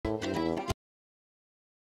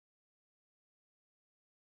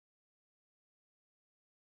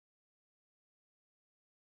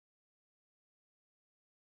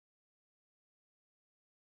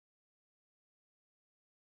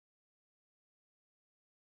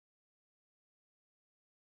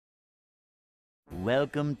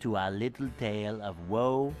Welcome to our little tale of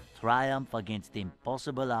woe, triumph against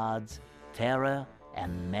impossible odds, terror,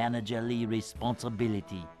 and managerly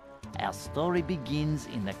responsibility. Our story begins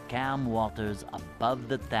in the calm waters above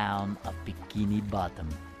the town of Bikini Bottom.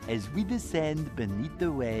 As we descend beneath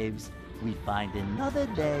the waves, we find another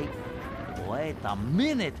day. Wait a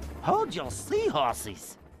minute! Hold your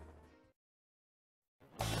seahorses!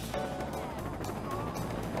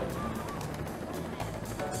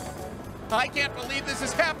 I can't believe this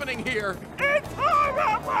is happening here! It's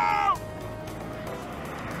horrible!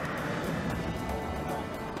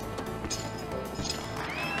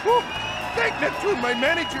 Oh, thank Neptune, my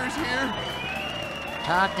manager's here!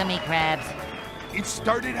 Talk to me, Krabs. It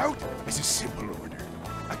started out as a simple order.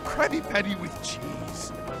 A Krabby Patty with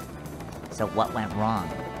cheese. So what went wrong?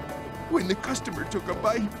 When the customer took a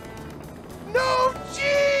bite, no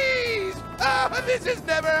cheese! Oh, this has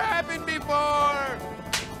never happened before!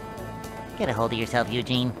 Get a hold of yourself,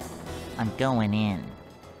 Eugene. I'm going in.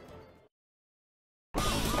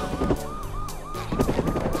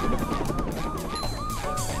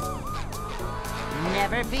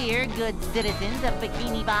 Never fear, good citizens of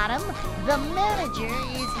Bikini Bottom. The manager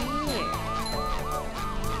is here.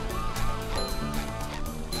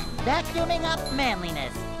 Vacuuming up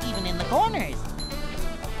manliness, even in the corners.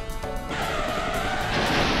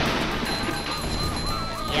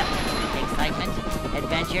 Yep, excitement,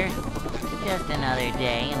 adventure. Just another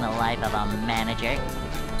day in the life of a manager.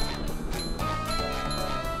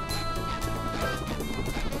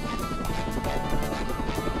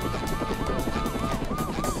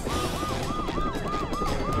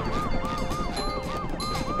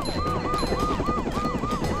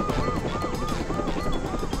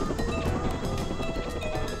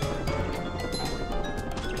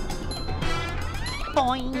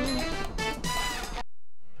 Boing!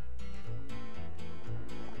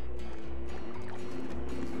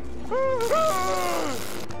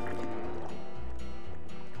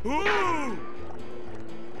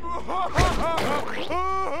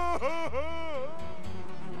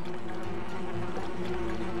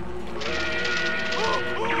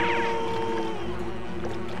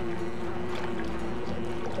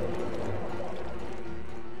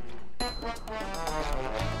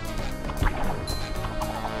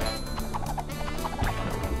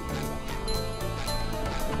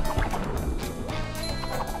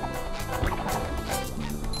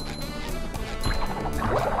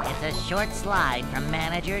 It's a short slide from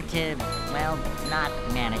manager to, well, not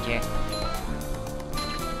manager.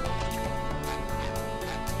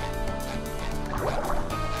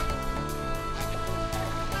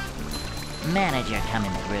 Manager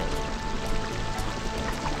coming through.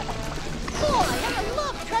 Boy, I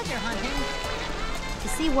love treasure hunting! To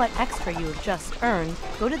see what extra you have just earned,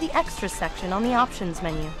 go to the Extras section on the Options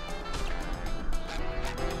menu.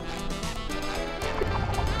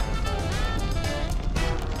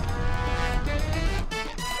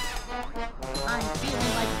 I'm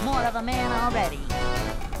feeling like more of a man already.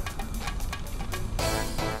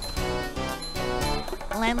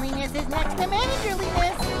 Cleanliness is next to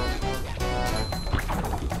managerliness.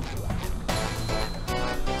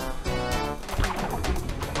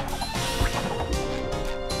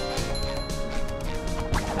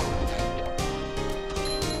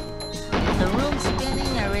 Is the room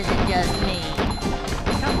spinning or is it just me?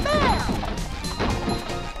 Kaboom!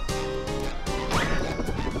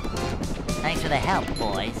 Thanks for the help,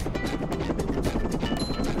 boys.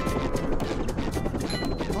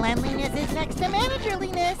 Cleanliness is next to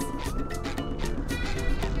managerliness.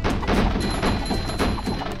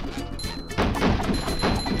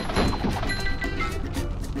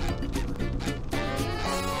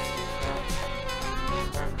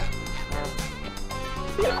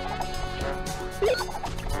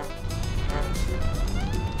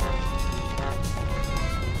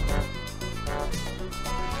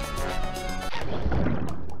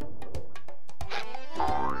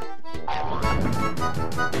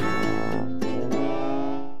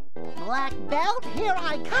 Black belt, here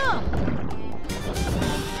I come!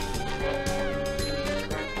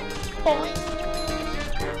 Boing!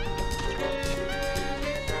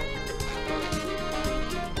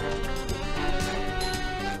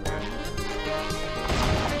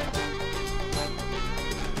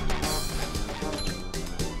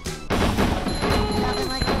 Nothing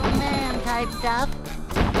like little man type stuff.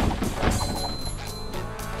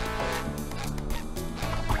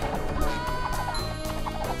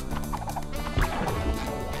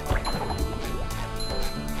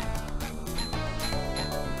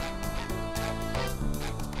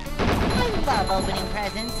 I love opening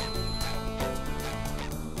presents.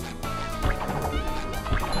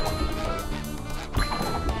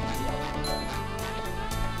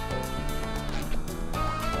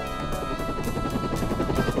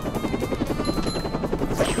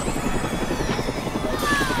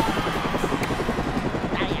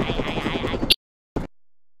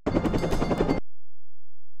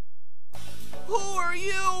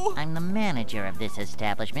 manager of this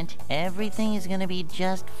establishment. Everything is gonna be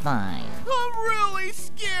just fine. I'm really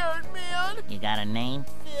scared, man. You got a name?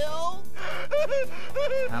 Phil?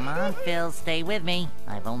 Come on, Phil, stay with me.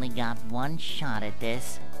 I've only got one shot at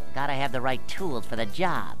this. Gotta have the right tools for the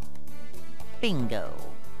job. Bingo.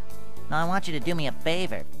 Now I want you to do me a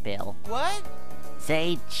favor, Phil. What?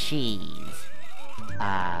 Say cheese.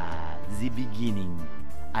 Ah, the beginning.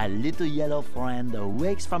 A little yellow friend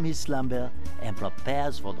awakes from his slumber and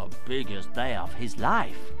prepares for the biggest day of his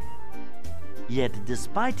life. Yet,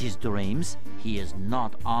 despite his dreams, he is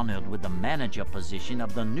not honored with the manager position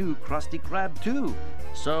of the new Krusty Krab 2.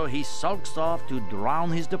 So he sulks off to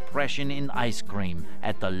drown his depression in ice cream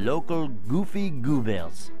at the local Goofy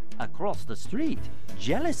Goobers. Across the street,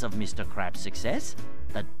 jealous of Mr. Krab's success,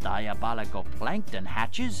 the diabolical Plankton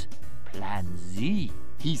hatches Plan Z.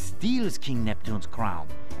 He steals King Neptune's crown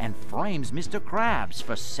and frames Mr. Krabs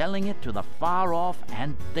for selling it to the far-off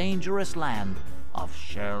and dangerous land of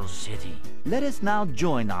Shell City. Let us now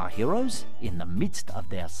join our heroes in the midst of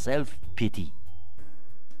their self-pity.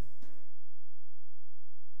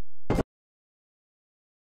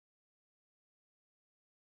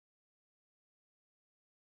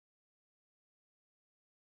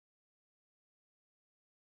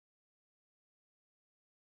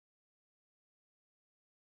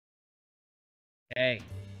 Hey,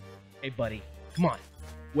 buddy, come on,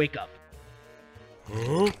 wake up.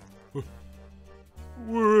 Huh?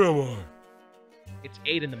 Where am I? It's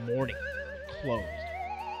 8 in the morning, closed.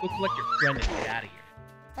 Go collect your friend and get out of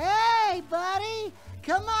here. Hey, buddy!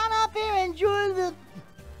 Come on up here and join the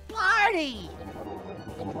party!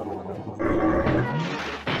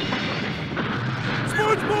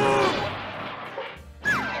 SpongeBob!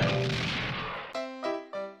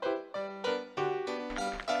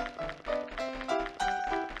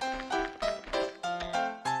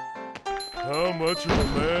 How much of a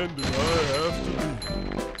man do I have to be?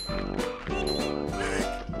 Big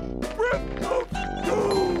breath of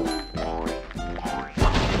gold!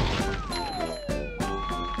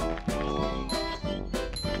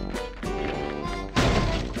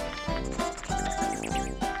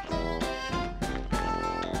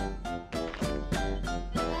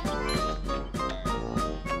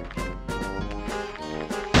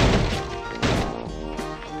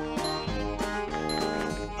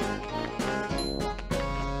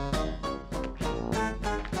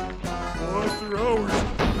 After hours,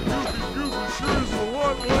 Goofy Goober sure is a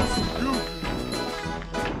lot less goofy.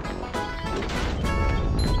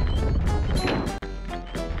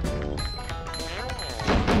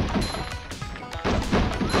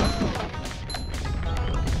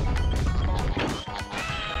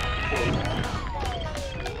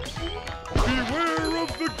 Beware of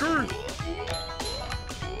the girth!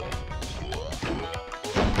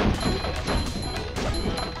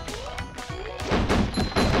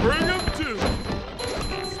 Bring him to!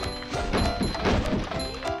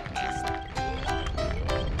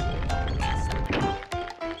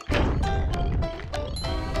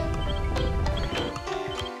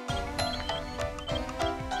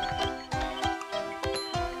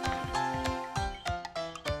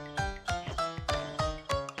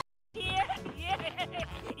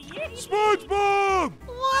 SpongeBob!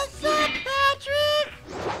 What's up, Patrick?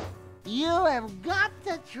 You have got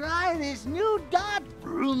to try this new dot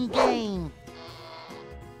broom game.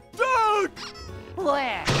 Doug!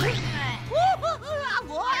 Where?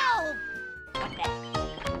 Whoa!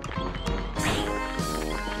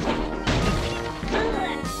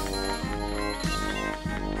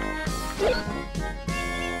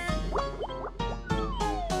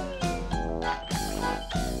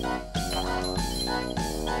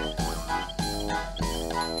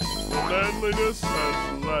 The manliness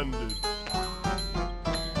has landed.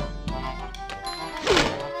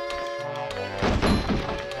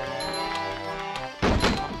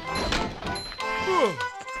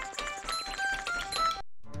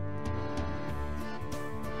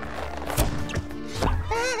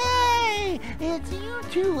 Hey, it's you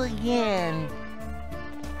two again.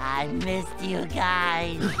 I missed you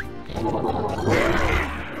guys.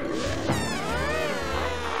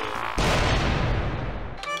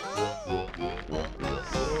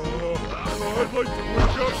 I'd like to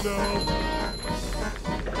wake up now.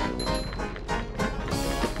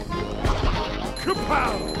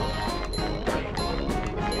 Kapow!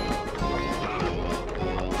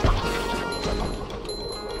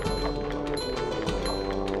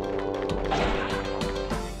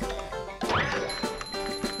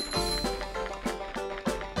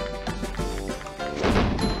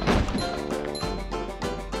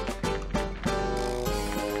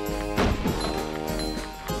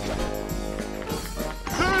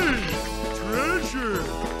 Hey!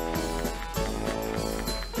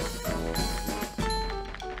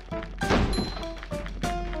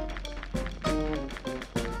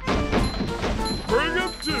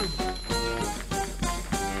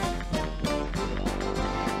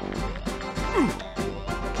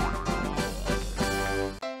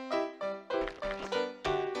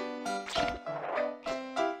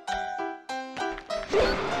 Ouch!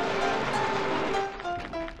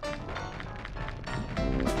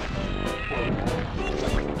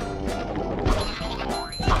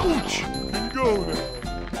 Can go now.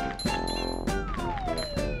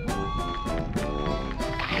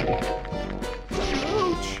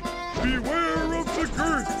 Ouch! Beware of the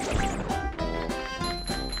girth!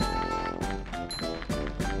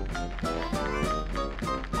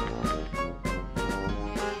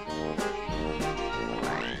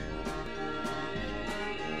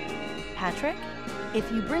 Patrick,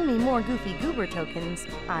 if you bring me more Goofy Goober tokens,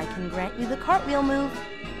 I can grant you the cartwheel move.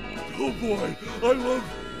 Oh boy, I love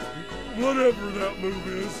whatever that move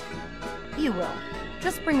is. You will.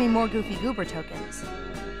 Just bring me more Goofy Goober tokens.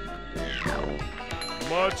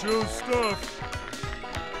 Macho stuff.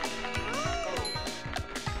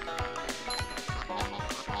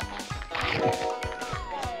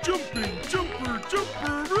 Jumping, jumper,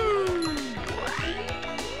 jumperoo!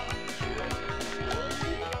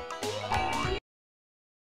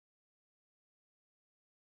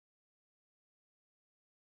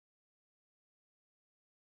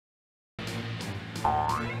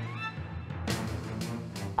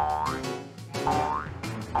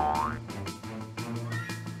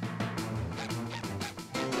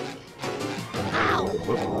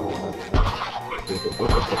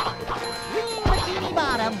 Green bikini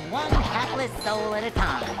bottom, one hapless soul at a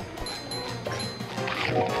time.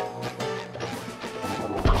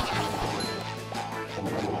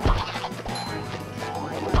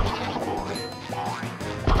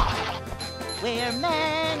 We're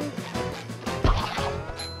men.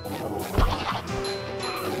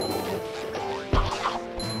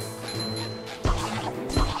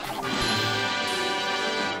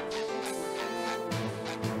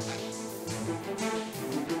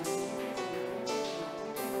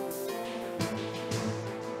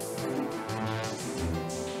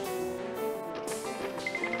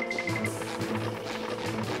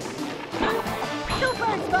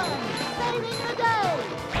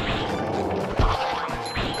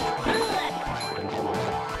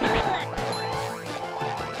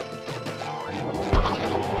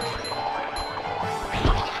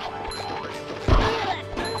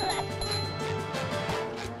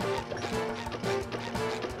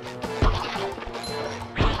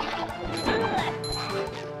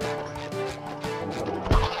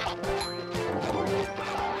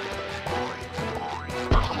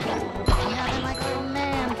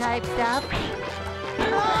 Type stuff.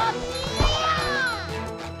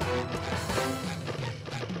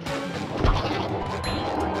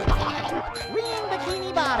 Green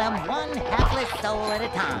bikini bottom, one hapless soul at a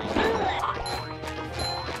time.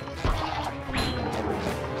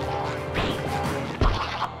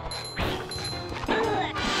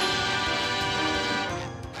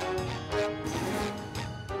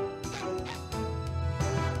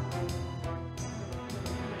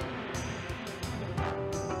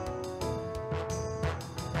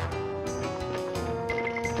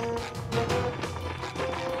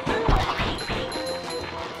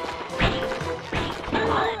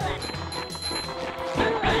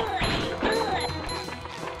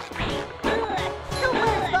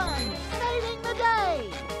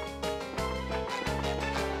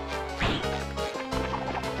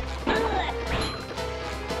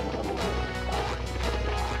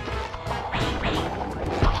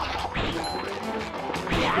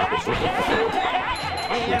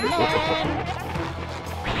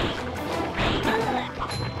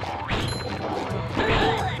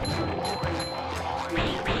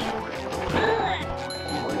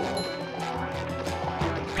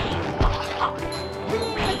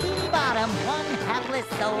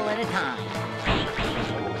 Soul at a time.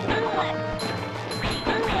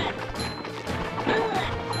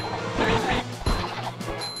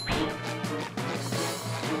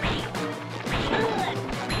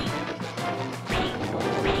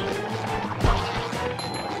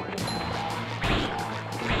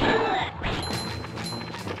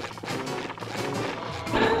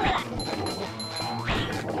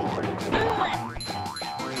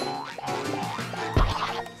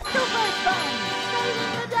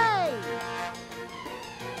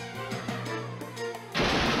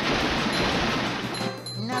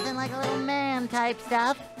 Type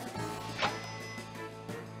stuff.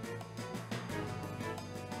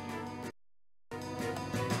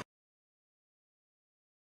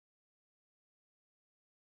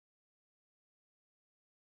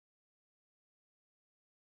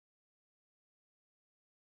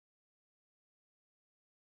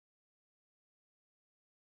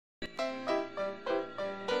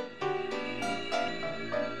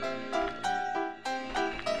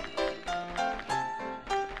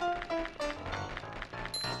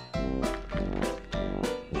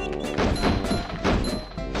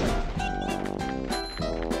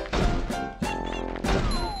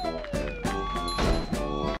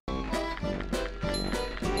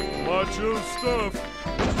 Macho stuff.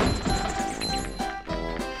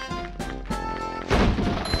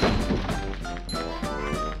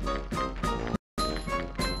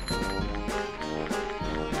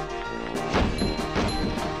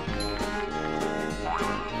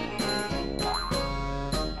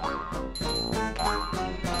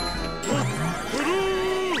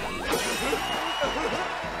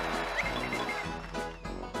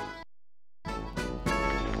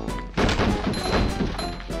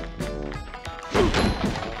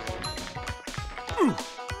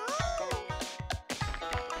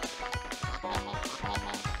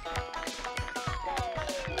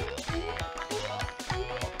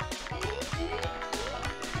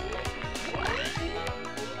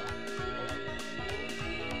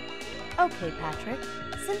 Okay, Patrick,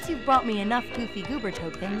 since you've brought me enough Goofy Goober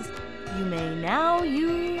tokens, you may now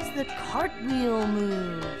use the cartwheel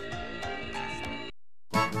move.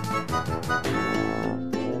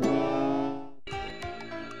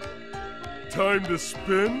 Time to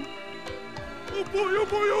spin? Oh boy, oh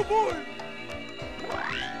boy, oh boy!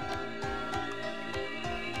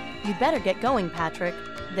 You'd better get going, Patrick.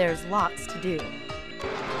 There's lots to do.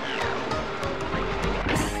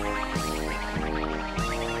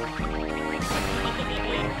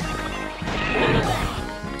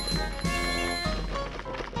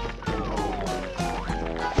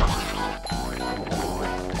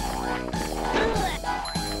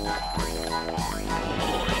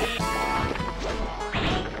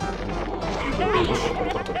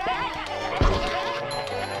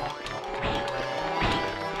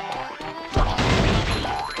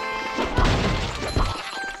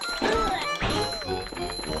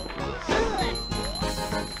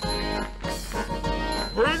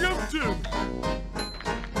 Bring 'em to!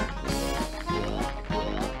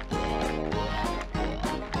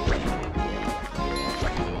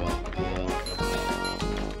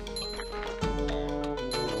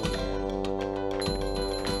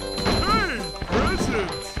 Hey,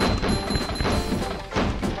 presents!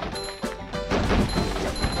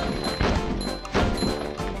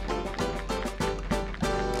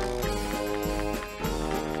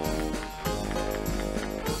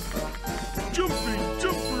 Jumping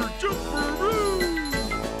jumper, jumperoo!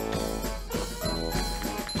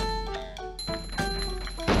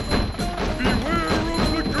 Beware of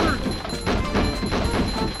the curtain!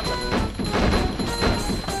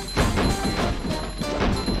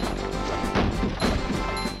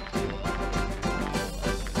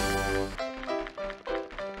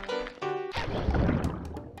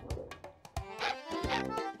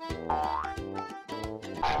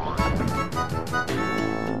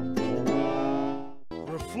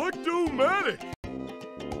 Reflectomatic!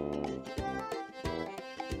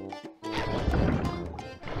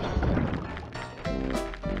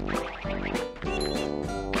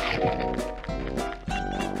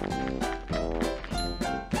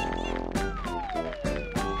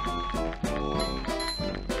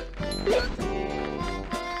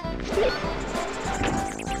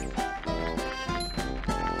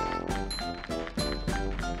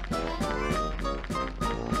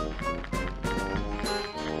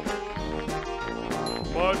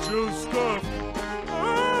 Macho stuff.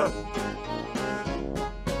 Ah!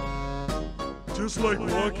 Just like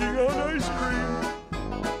walking on ice cream.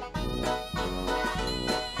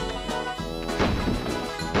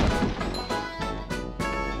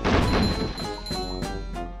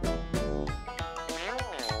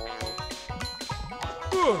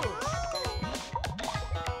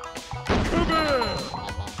 Come on!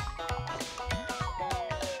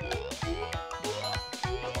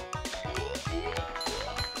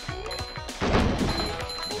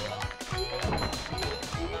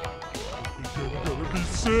 I'm gonna be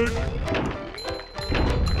sick.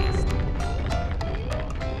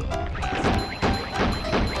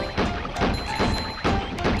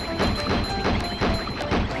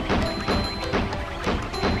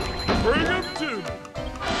 Bring 'em to me.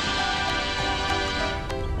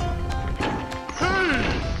 Hey,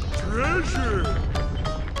 treasure.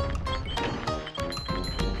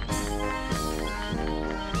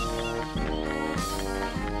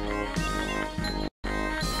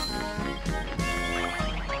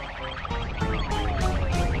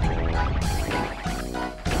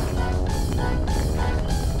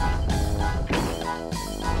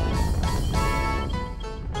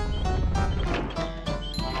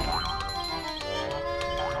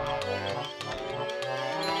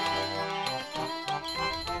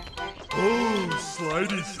 Oh,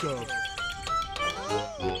 slidey stuff.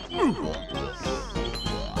 Ooh.